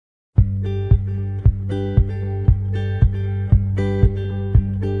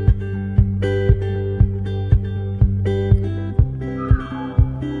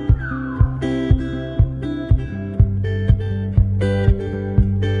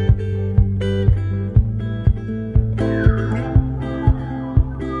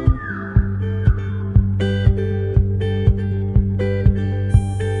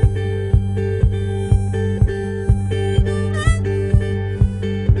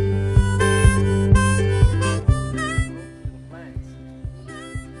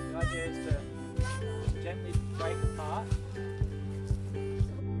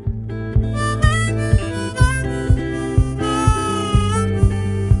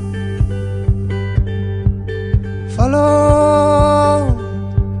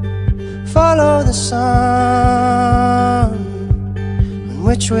follow the sun, and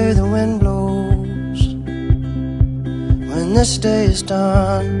which way the wind blows when this day is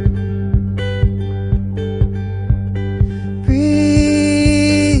done.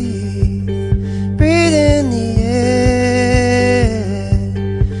 Breathe in the air,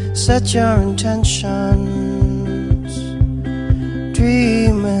 set your intentions,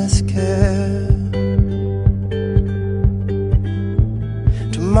 dream with care.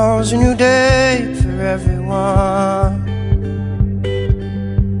 Tomorrow's a new day for everyone,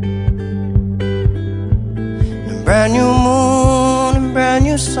 a brand new moon and brand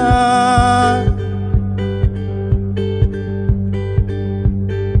new sun.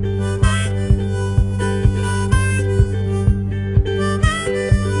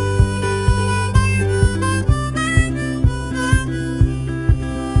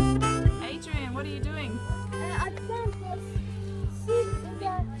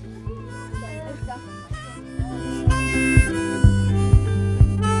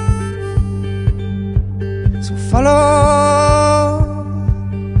 So follow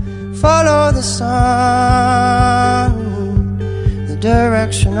the sun, the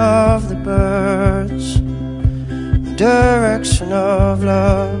direction of the birds, the direction of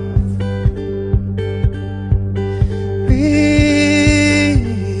love. Breathe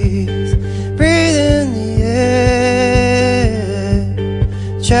in the air,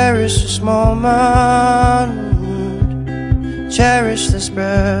 cherish this moment, cherish this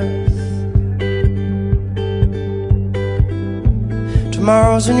breath.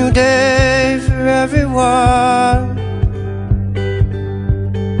 Tomorrow's a new day for everyone,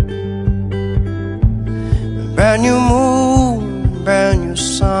 a brand new moon, brand new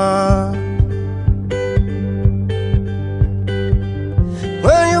sun.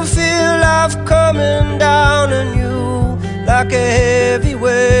 When you feel life coming down on you like a heavy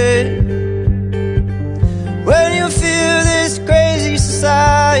weight, when you feel this crazy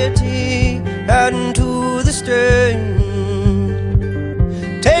society adding to the strain,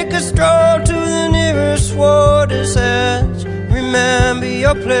 take a stroll to the nearest water's edge. Remember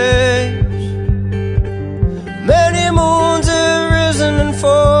your place. Many moons have risen and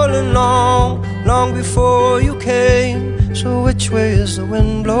fallen long before you came. So which way is the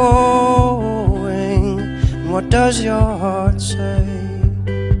wind blowing? And what does your heart say?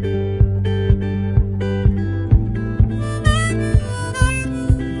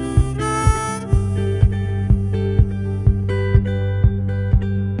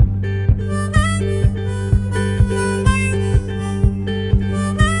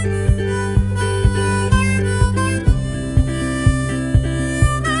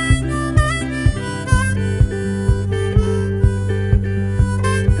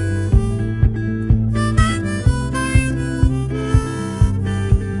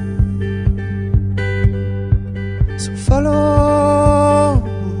 So follow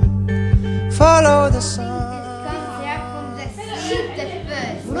the sun.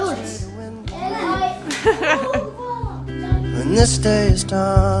 When this day is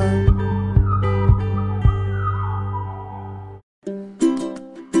done.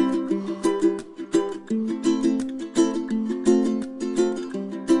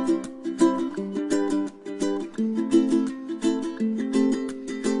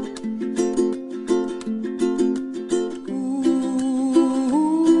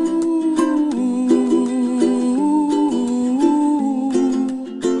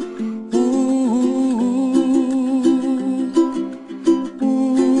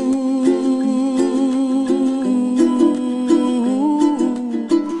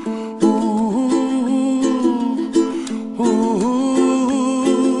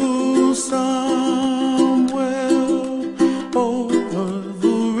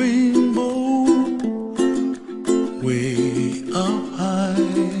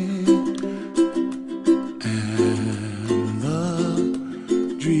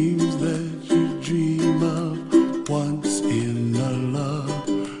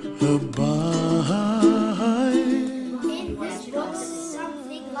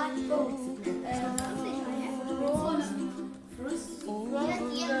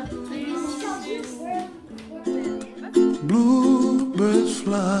 Bluebirds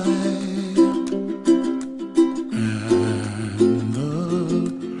fly, and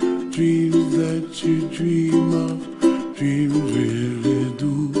the dreams that you dream of, dreams really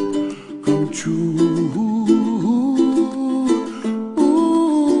do come true.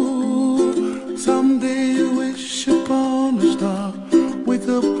 Someday you wish upon a star, wake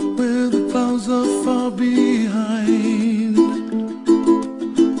up where the clouds are far behind.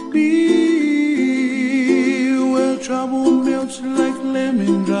 Be where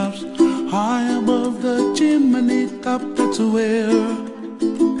top, that's where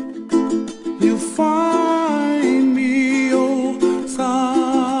you find me, oh,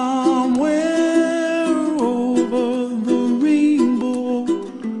 somewhere over the rainbow.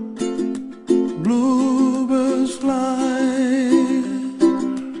 Bluebirds fly,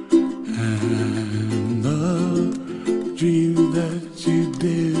 and the dream that you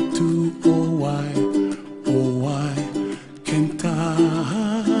did to, oh why can't I?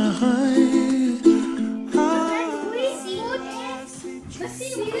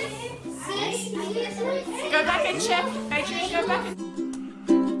 Go back and check. Make sure you go back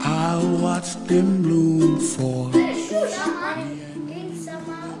and... I watch them bloom for. In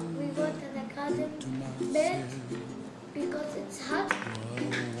summer, we go to the garden bed because it's hot.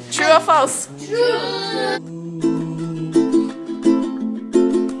 True or false?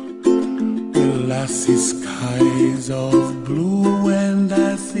 Well, I see skies of blue and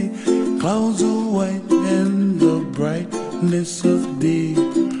I see clouds of white and the brightness of day.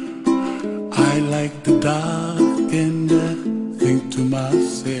 I like the dark and I think to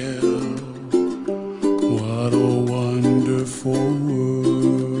myself, what a wonderful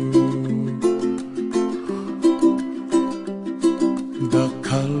world. The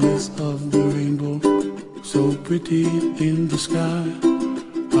colors of the rainbow, so pretty in the sky,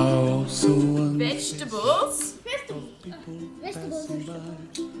 are also Vegetables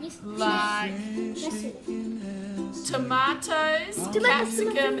like tomatoes,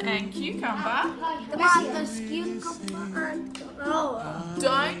 capsicum and cucumber Tomatoes, cucumber, and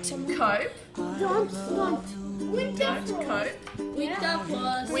don't cope winter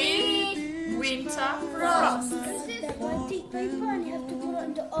frost. with winter frost. The writing paper and you have to put it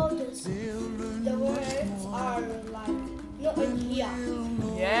into orders. The words are like not in here.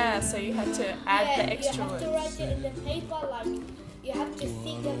 Yeah, so you had to add the extra you have to words. write it in the paper, like you have to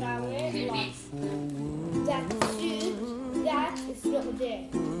think about it, like that soup, that is not there.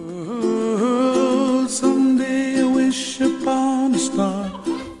 Someday I wish upon a star.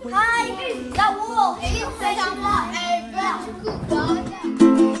 Hi, the wolf.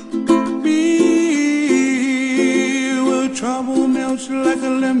 Me where trouble melts like a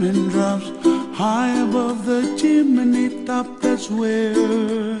lemon drops high above the chimney top. That's where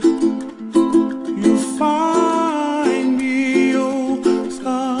you find me, oh,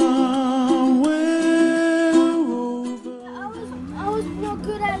 somewhere over. I was not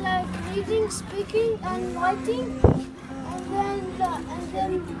good at like reading, speaking, and writing, and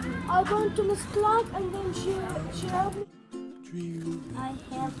then I went to Miss Clarke, and then she helped me. I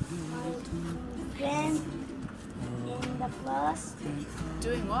have my friend in the class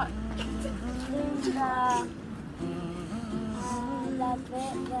Doing what? doing the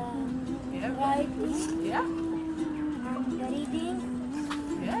writing Yeah? and the reading,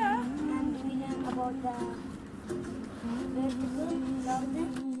 Yeah. and we learn about the vegetable garden.